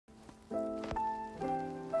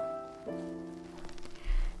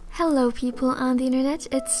Hello people on the internet,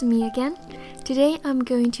 it's me again. Today I'm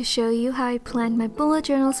going to show you how I planned my bullet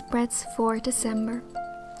journal spreads for December.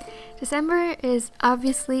 December is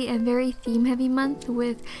obviously a very theme-heavy month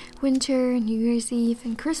with winter, New Year's Eve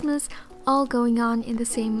and Christmas all going on in the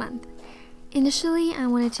same month. Initially, I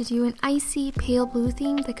wanted to do an icy pale blue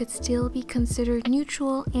theme that could still be considered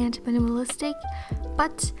neutral and minimalistic,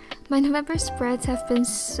 but my November spreads have been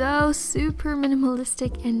so super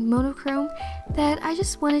minimalistic and monochrome that I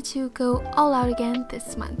just wanted to go all out again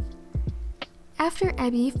this month. After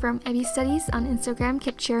Abby from Abby Studies on Instagram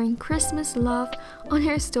kept sharing Christmas love on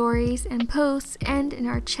her stories and posts and in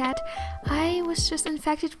our chat, I was just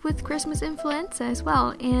infected with Christmas influenza as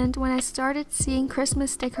well, and when I started seeing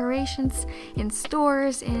Christmas decorations in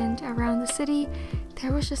stores and around the city,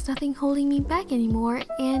 there was just nothing holding me back anymore,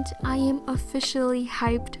 and I am officially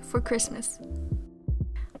hyped for Christmas.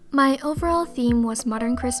 My overall theme was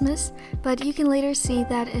Modern Christmas, but you can later see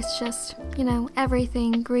that it's just,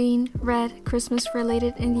 everything green, red, Christmas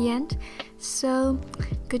related in the end. So,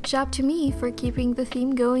 good job to me for keeping the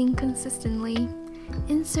theme going consistently.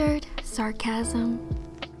 Insert sarcasm.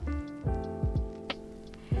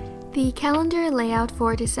 The calendar layout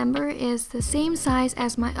for December is the same size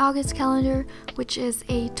as my August calendar, which is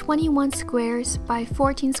a 21 squares by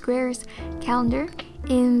 14 squares calendar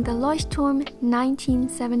in the Leuchtturm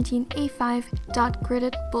 1917 A5 dot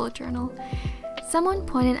gridded bullet journal. Someone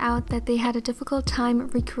pointed out that they had a difficult time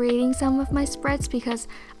recreating some of my spreads because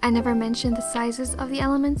I never mentioned the sizes of the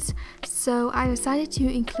elements, so I decided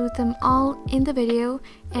to include them all in the video,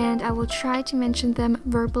 and I will try to mention them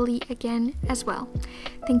verbally again as well.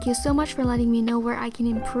 Thank you so much for letting me know where I can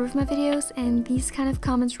improve my videos, and these kind of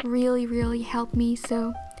comments really help me,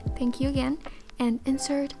 so thank you again, and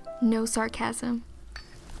insert no sarcasm.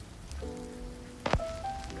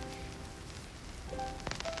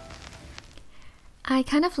 I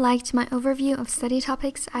kind of liked my overview of study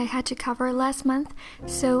topics I had to cover last month,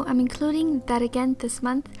 so I'm including that again this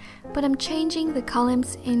month, but I'm changing the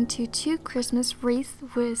columns into 2 Christmas wreaths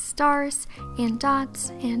with stars and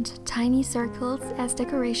dots and tiny circles as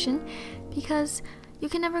decoration, because you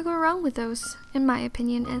can never go wrong with those, in my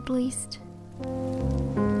opinion at least.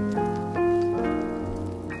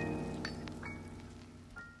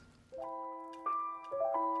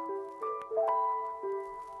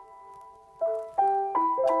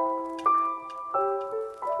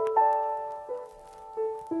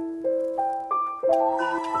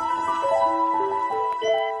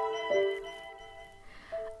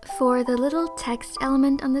 For the little text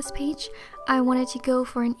element on this page, I wanted to go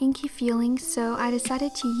for an inky feeling, so I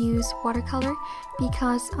decided to use watercolor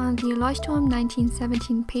because on the Leuchtturm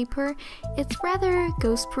 1917 paper, it's rather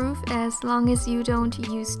ghost-proof as long as you don't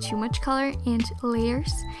use too much color and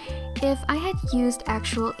layers. If I had used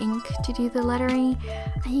actual ink to do the lettering,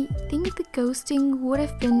 I think the ghosting would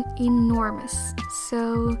have been enormous.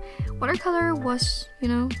 So watercolor was,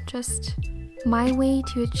 just my way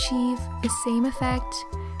to achieve the same effect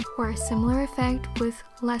or a similar effect with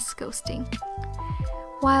less ghosting.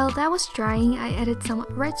 While that was drying, I added some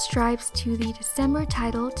red stripes to the December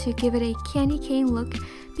title to give it a candy cane look,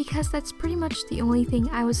 because that's pretty much the only thing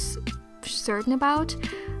I was certain about,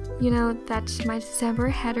 that my December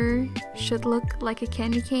header should look like a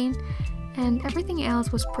candy cane, and everything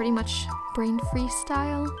else was pretty much brain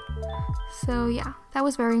freestyle. So yeah, that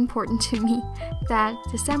was very important to me, that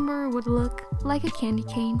December would look like a candy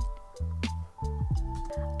cane.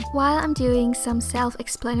 While I'm doing some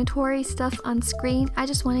self-explanatory stuff on screen, I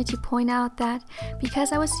just wanted to point out that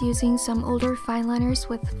because I was using some older fine liners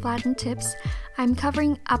with flattened tips, I'm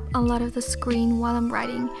covering up a lot of the screen while I'm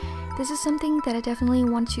writing. This is something that I definitely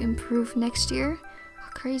want to improve next year. Oh,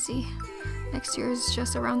 crazy. Next year is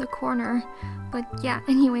just around the corner. But yeah,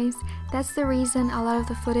 anyways, that's the reason a lot of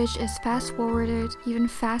the footage is fast-forwarded even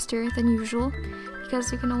faster than usual,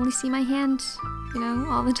 because you can only see my hand,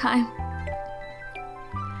 all the time.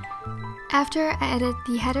 After I added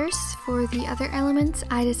the headers for the other elements,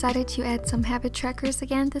 I decided to add some habit trackers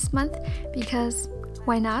again this month, because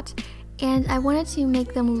why not? And I wanted to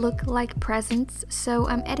make them look like presents, so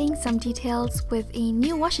I'm adding some details with a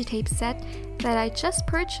new washi tape set that I just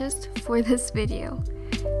purchased for this video.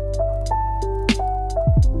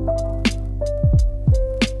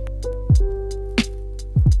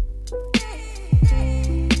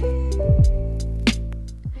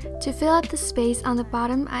 To fill up the space on the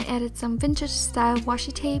bottom, I added some vintage style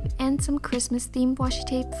washi tape and some Christmas themed washi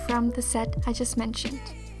tape from the set I just mentioned.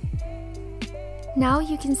 Now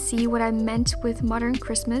you can see what I meant with Modern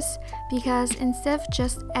Christmas, because instead of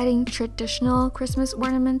just adding traditional Christmas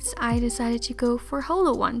ornaments, I decided to go for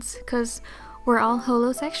holo ones, because We're all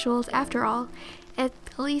holosexuals after all. At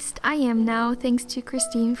least I am now, thanks to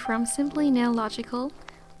Christine from Simply Nail Logical.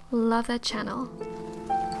 Love that channel.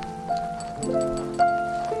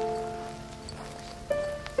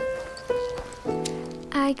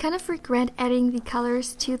 I kind of regret adding the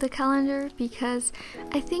colors to the calendar because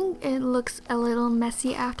I think it looks a little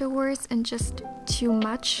messy afterwards and just too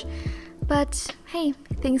much. But hey,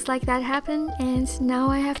 things like that happen, and now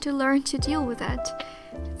I have to learn to deal with that.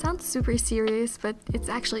 It sounds super serious, but it's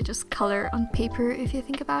actually just color on paper if you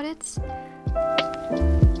think about it.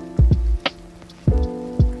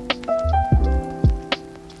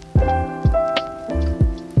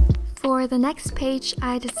 For the next page,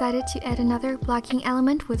 I decided to add another blocking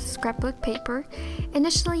element with scrapbook paper.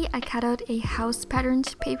 Initially, I cut out a house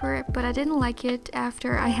patterned paper, but I didn't like it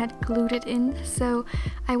after I had glued it in, so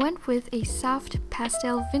I went with a soft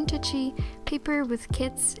pastel vintagey paper with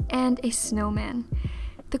kids and a snowman.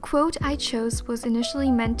 The quote I chose was initially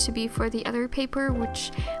meant to be for the other paper,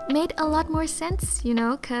 which made a lot more sense, you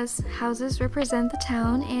know, cause houses represent the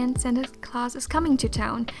town and Santa Claus is coming to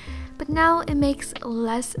town. But now it makes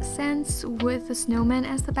less sense with the snowman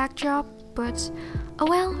as the backdrop, but oh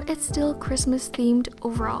well, it's still Christmas themed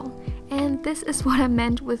overall. And this is what I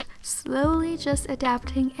meant with slowly just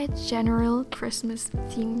adapting a general Christmas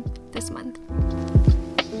theme this month.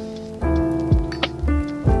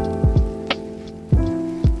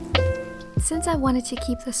 Since I wanted to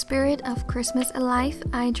keep the spirit of Christmas alive,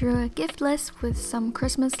 I drew a gift list with some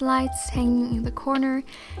Christmas lights hanging in the corner.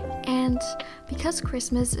 And because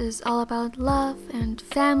Christmas is all about love and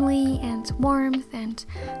family and warmth and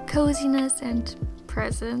coziness and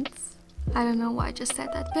presents, I don't know why I just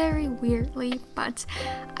said that very weirdly, but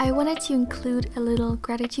I wanted to include a little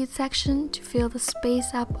gratitude section to fill the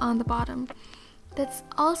space up on the bottom. That's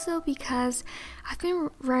also because I've been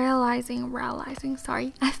realizing more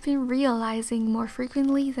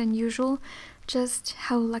frequently than usual just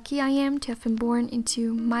how lucky I am to have been born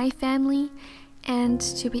into my family and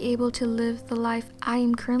to be able to live the life I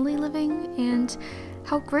am currently living, and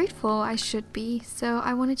how grateful I should be. So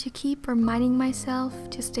I wanted to keep reminding myself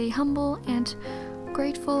to stay humble and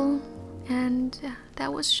grateful, and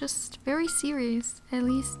that was just very serious. At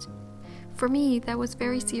least for me, that was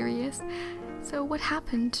very serious. So what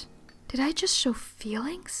happened? Did I just show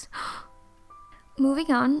feelings?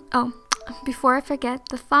 Moving on. Oh, before I forget,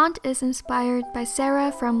 the font is inspired by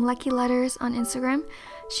Sarah from Lucky Letters on Instagram.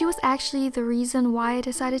 She was actually the reason why I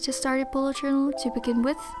decided to start a bullet journal to begin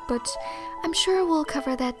with, but I'm sure we'll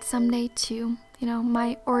cover that someday too. You know,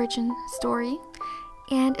 my origin story.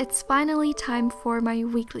 And it's finally time for my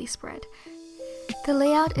weekly spread. The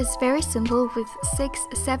layout is very simple with 6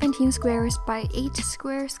 17 squares by 8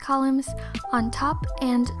 squares columns on top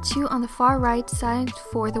and 2 on the far right side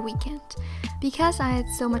for the weekend. Because I had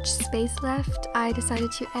so much space left, I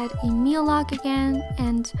decided to add a meal log again,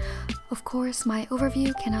 and of course my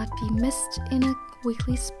overview cannot be missed in a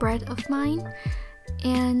weekly spread of mine.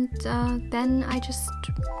 And then I just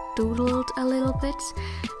doodled a little bit.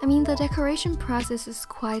 I mean, the decoration process is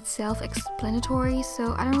quite self-explanatory,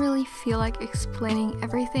 so I don't really feel like explaining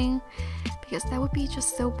everything because that would be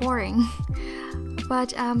just so boring.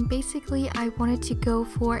 But basically I wanted to go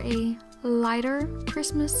for a lighter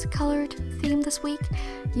Christmas colored theme this week,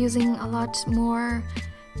 using a lot more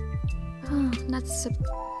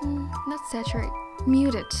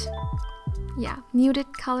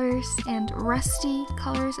muted colors and rusty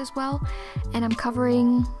colors as well. And I'm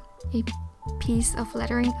covering a piece of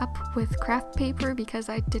lettering up with craft paper because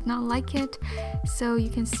I did not like it, so you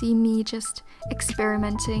can see me just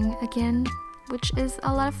experimenting again, which is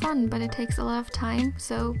a lot of fun, but it takes a lot of time.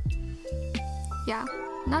 So yeah,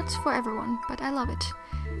 not for everyone, but I love it.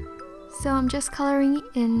 So I'm just coloring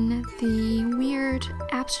in the weird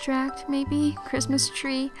abstract, maybe, Christmas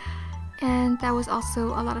tree, and that was also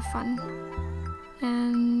a lot of fun.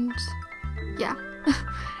 And yeah,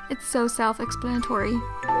 it's so self-explanatory.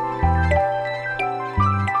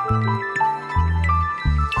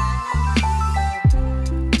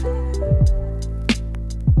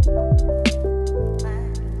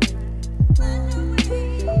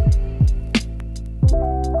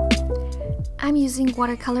 I'm using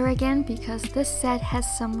watercolor again because this set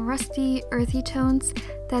has some rusty, earthy tones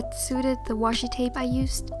that suited the washi tape I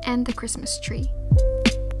used and the Christmas tree.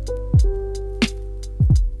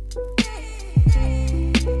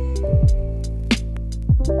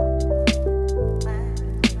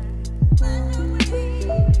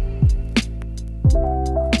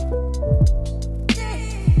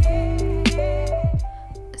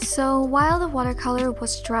 So while the watercolor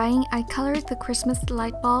was drying, I colored the Christmas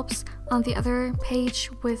light bulbs on the other page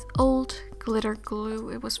with old glitter glue.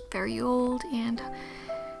 It was very old and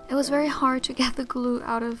it was very hard to get the glue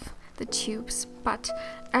out of the tubes, but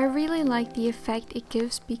I really like the effect it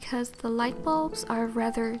gives because the light bulbs are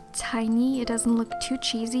rather tiny. It doesn't look too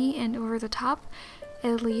cheesy and over the top,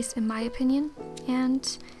 at least in my opinion.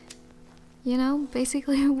 And you know,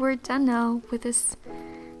 basically we're done now with this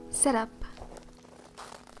setup.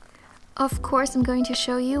 Of course, I'm going to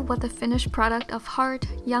show you what the finished product of Heart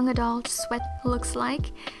Young Adult Sweat looks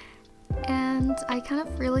like, and I kind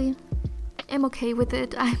of really am okay with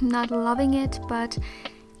it. I'm not loving it, but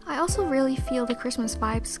I also really feel the Christmas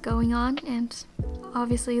vibes going on, and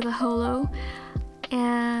obviously the holo,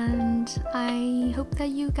 and I hope that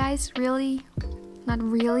you guys really, not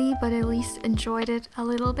really, but at least enjoyed it a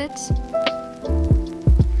little bit.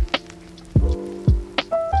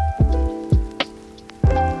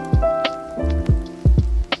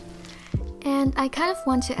 And I kind of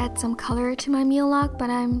want to add some color to my meal log, but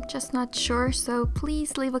I'm just not sure, so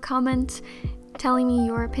please leave a comment telling me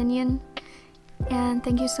your opinion. And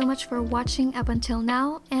thank you so much for watching up until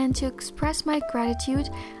now, and to express my gratitude,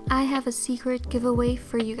 I have a secret giveaway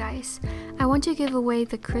for you guys. I want to give away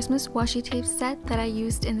the Christmas washi tape set that I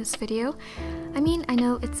used in this video. I mean, I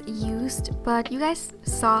know it's used, but you guys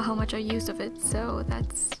saw how much I used of it, so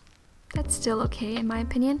that's still okay in my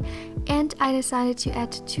opinion. And I decided to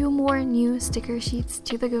add 2 more new sticker sheets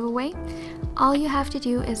to the giveaway. All you have to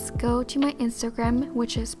do is go to my Instagram,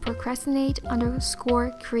 which is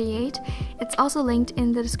procrastinate_create. It's also linked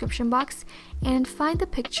in the description box, and find the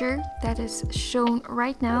picture that is shown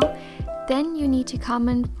right now. Then you need to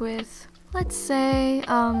comment with, let's say,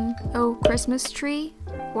 oh, Christmas tree,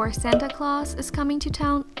 or Santa Claus is coming to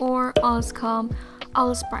town, or all is calm, all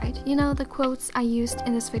is bright. You know, the quotes I used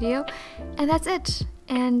in this video. And that's it.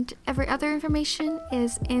 And every other information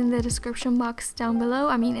is in the description box down below.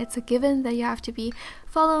 I mean, it's a given that you have to be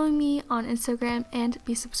following me on Instagram and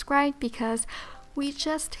be subscribed, because we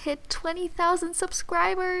just hit 20,000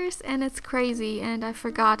 subscribers and it's crazy, and I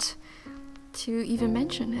forgot to even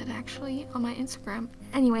mention it actually on my Instagram.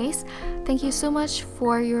 Anyways, thank you so much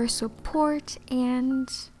for your support, and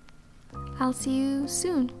I'll see you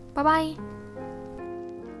soon. Bye bye.